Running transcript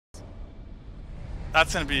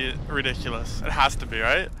That's gonna be ridiculous. It has to be,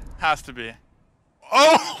 right? Has to be.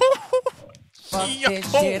 Oh! Fuck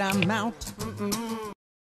this shit, I'm out.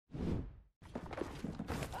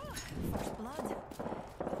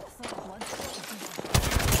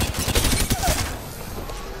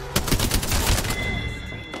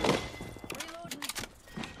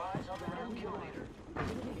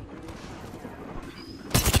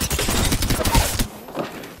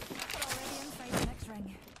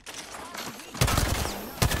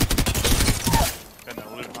 Got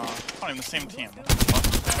no loot, huh? Not even the same team.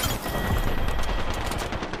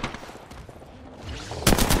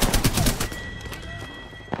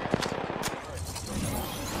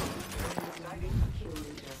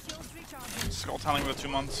 Skull telling with 2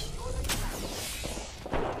 months.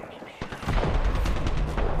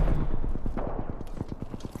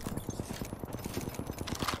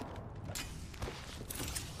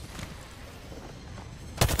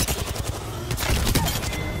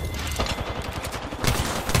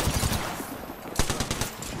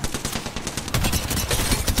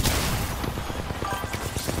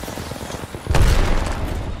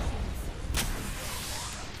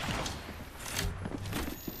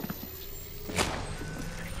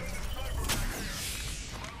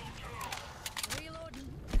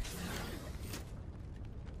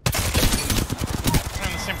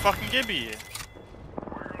 Same fucking Gibby.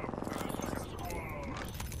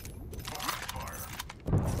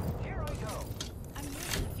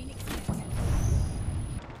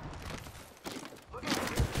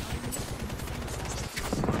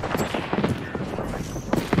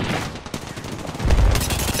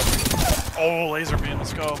 Oh, laser beam,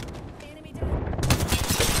 let's go.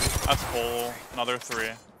 That's full. Another 3.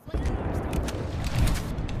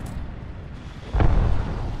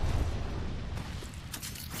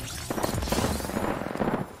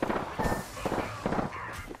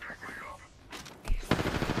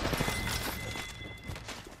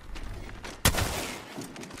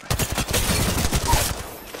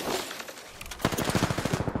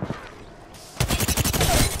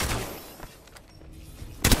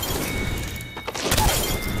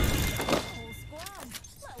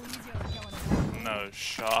 No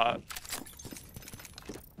shot.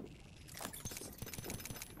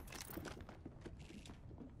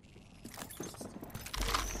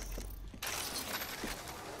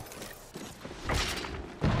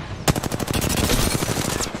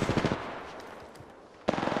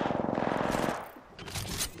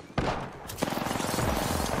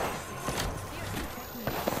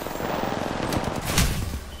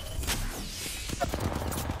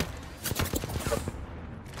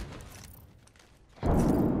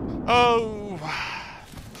 Oh,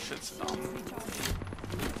 shit's dumb.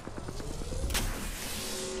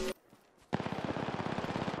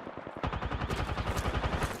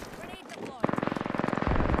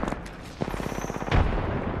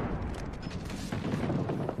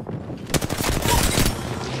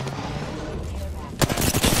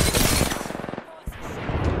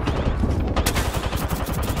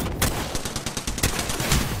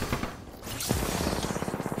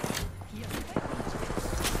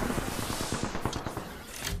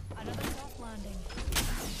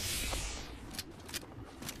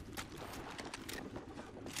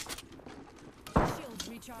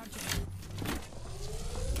 Recharging.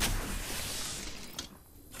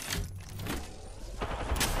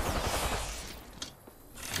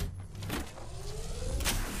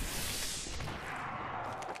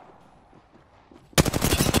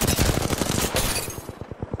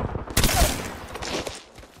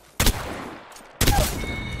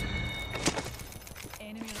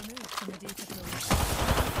 Enemy removed from the data pool.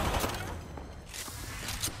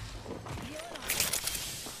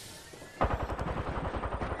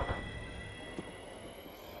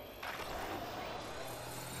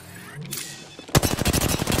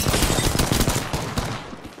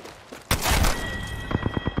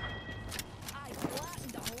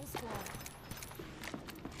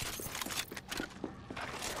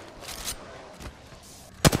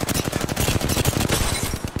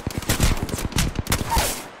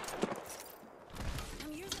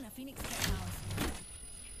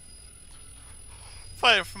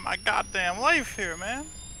 Fighting for my goddamn life here, man.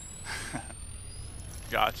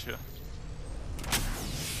 Gotcha.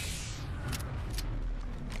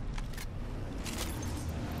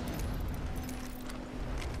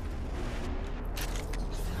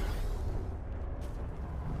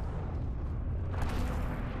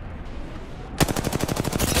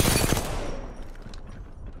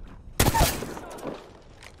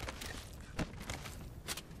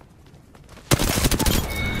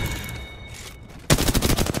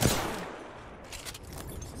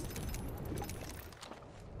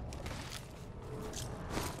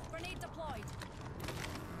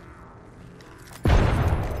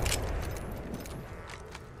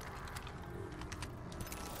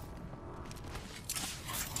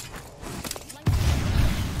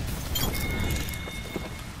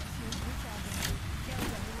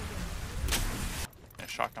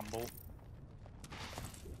 bolt.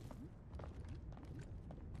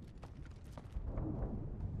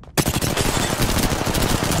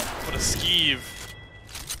 What a skeeve.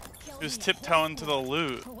 He was tiptoeing to the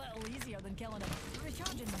loot. A little easier than killing him.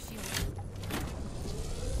 Recharging my shield.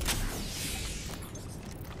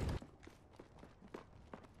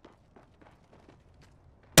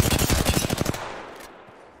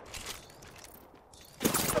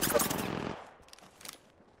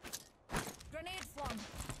 Grenade flung.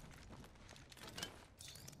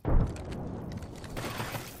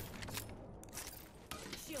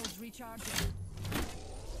 Shields recharging.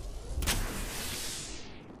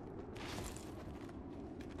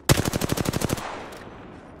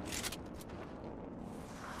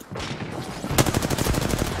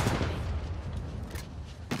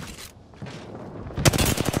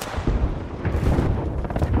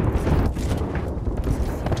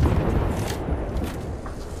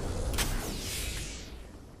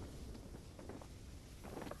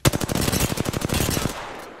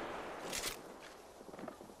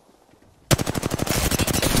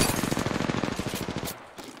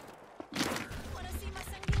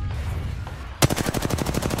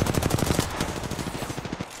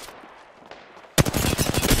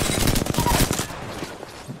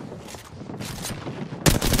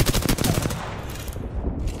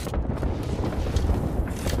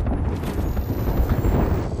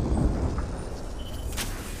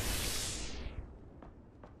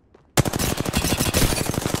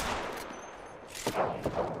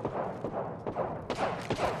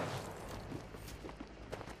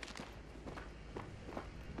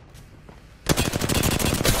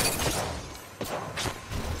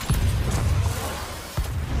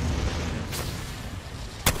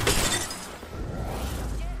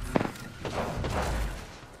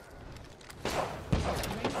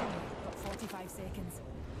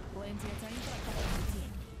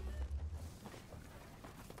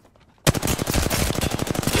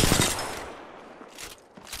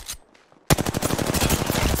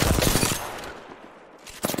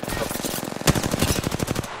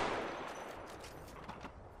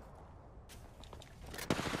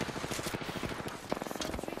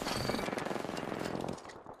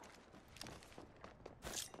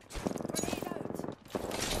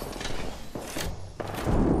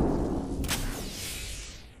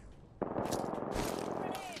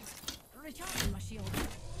 Recharging my shield.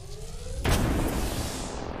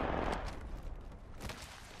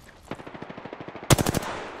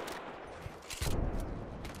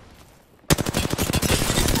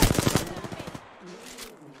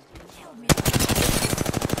 Killed me.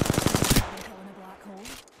 Killing a black hole.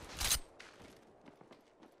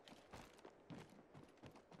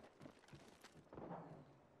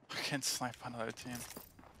 I can't snipe another team.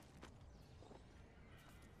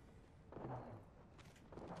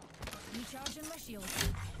 Recharging my shield.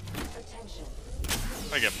 Attention.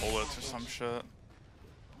 I get bullets or some shit.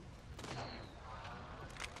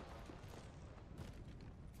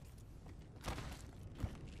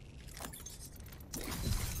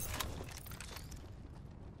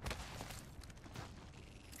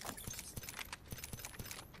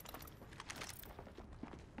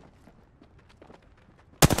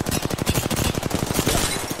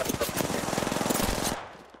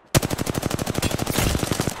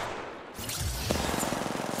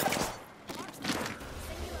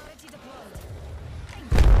 Singularity deployed.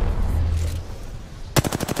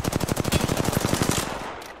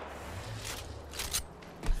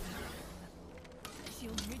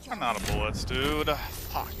 Shields recharging. I'm out of bullets, dude.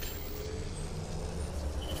 Fuck.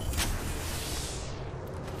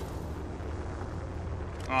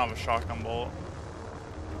 I don't have a shotgun bullet.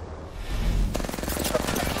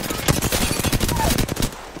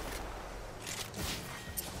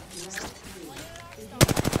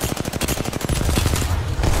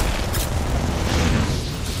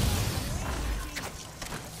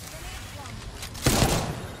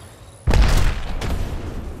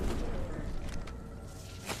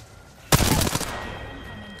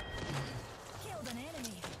 Killed an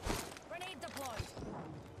enemy. Grenade deployed.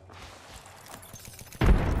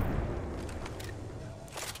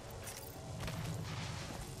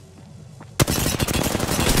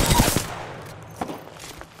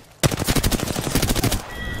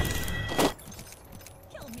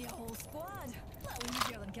 Killed me a whole squad. Little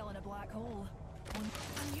easier than killing a black hole. I'm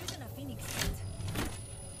using a phoenix kit.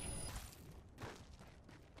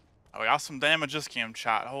 Oh, we got some damage this game,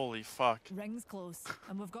 chat. Holy fuck. Rings close,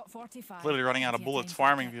 and we've got 45. Literally running out of Plenty bullets, time for a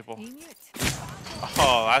farming kit. people. Hey, mute.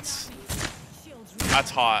 Oh, that's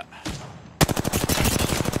Shields hot.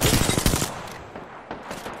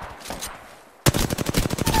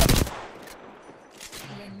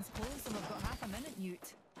 rings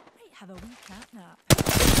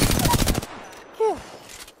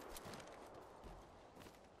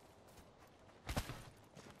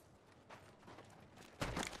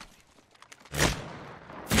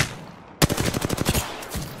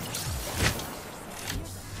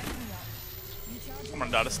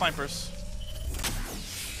out of snipers.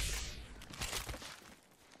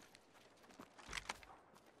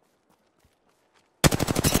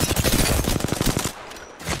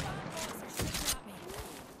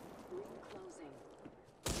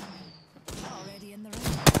 Already in the ring.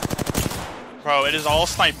 Bro, it is all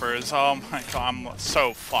snipers. Oh my god, I'm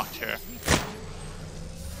so fucked here.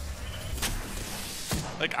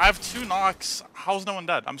 Like, I have 2 knocks. How's no one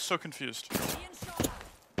dead? I'm so confused. Being shot at.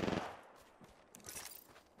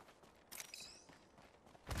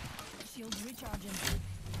 Shields recharging.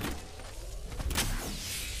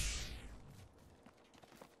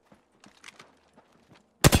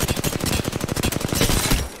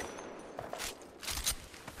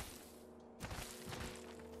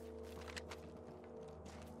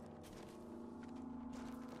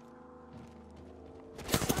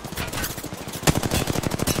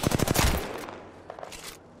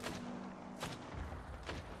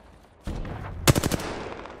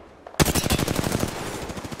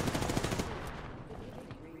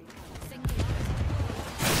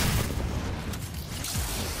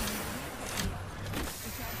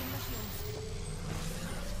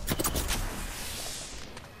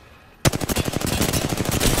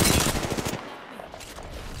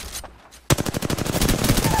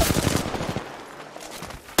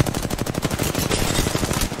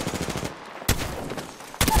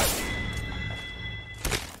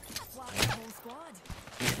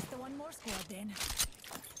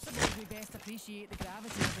 Appreciate the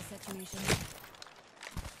gravity of the situation.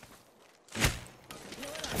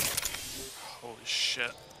 Holy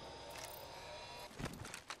shit.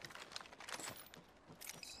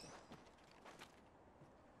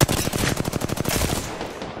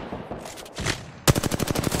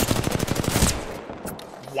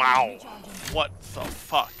 Wow. What the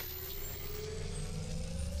fuck?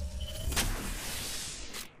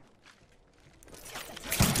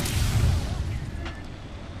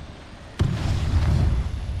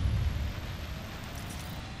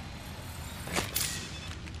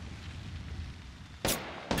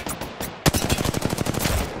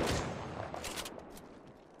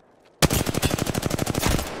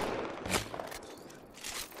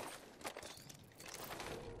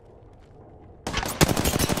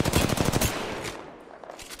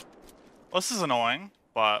 Well, this is annoying,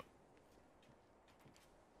 but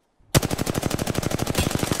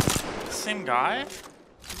same guy?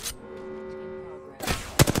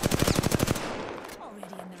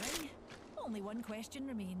 Already in the ring. Only one question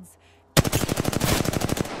remains.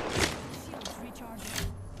 Shields recharging.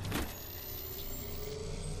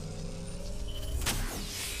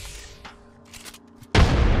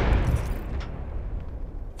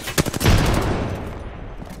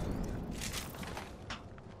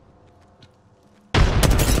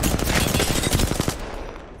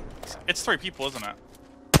 It's 3 people, isn't it?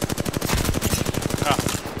 Yeah.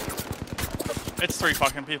 It's 3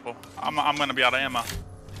 fucking people. I'm gonna be out of ammo.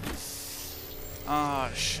 Ah,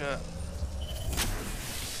 shit.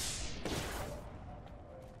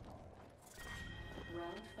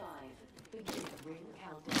 Round 5. Begin ring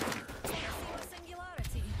countdown.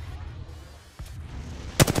 Singularity.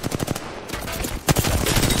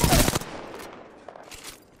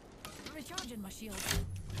 Recharging my shield.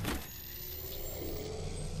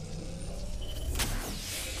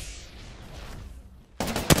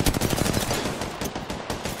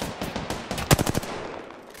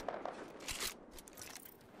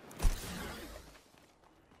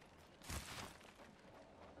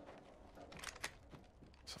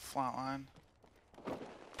 It's a flat line.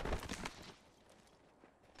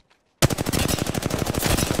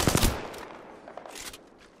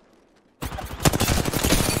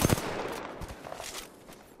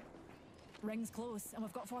 Ring's close, and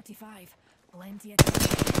we've got 45. Plenty of time.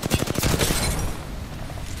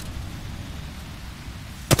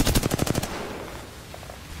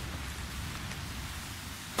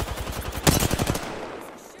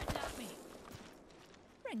 Shooting at me.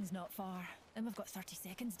 Ring's not far, and we've got 30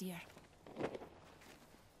 seconds, dear.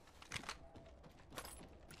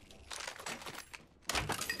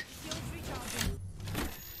 Shields recharging.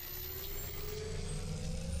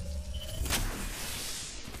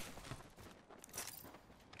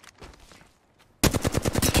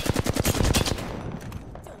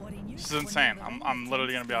 Don't worry, new This is insane. I'm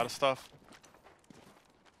literally gonna be out of stuff.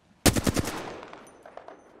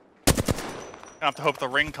 I have to hope the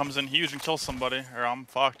ring comes in huge and kills somebody, or I'm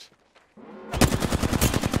fucked.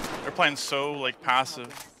 They're playing so, like,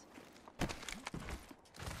 passive.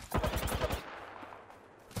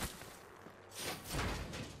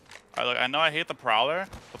 Alright, look, I know I hate the Prowler,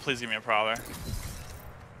 but please give me a Prowler.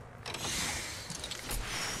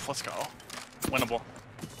 Let's go. Winnable.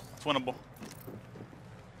 It's winnable.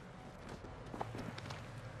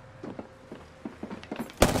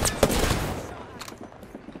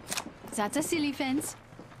 That's a silly fence.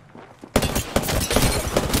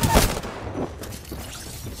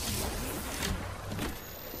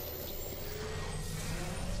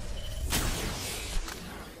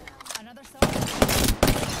 Another song.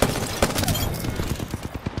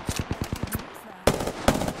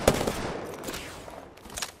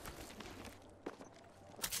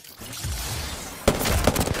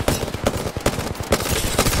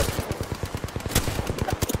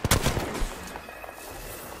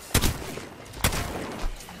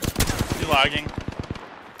 He lagging.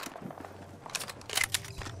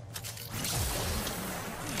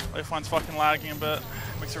 Lifeline's fucking lagging a bit.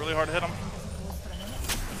 Makes it really hard to hit him.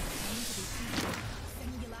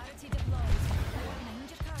 Singularity deployed. Mind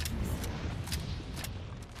your cartons.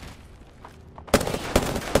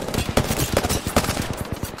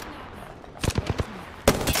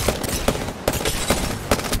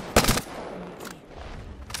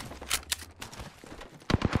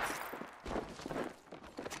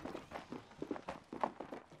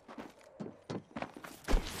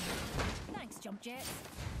 Thanks, jump jets.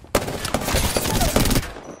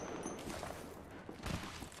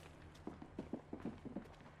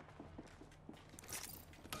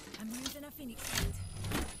 I'm using a phoenix head.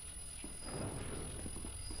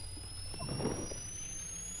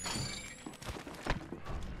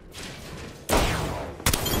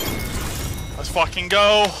 Let's fucking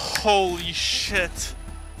go. Holy shit.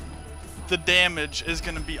 The damage is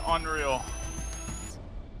gonna be unreal.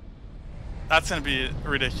 That's gonna be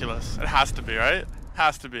ridiculous. It has to be, right?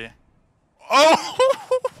 Has to be. Oh!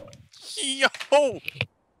 Yo!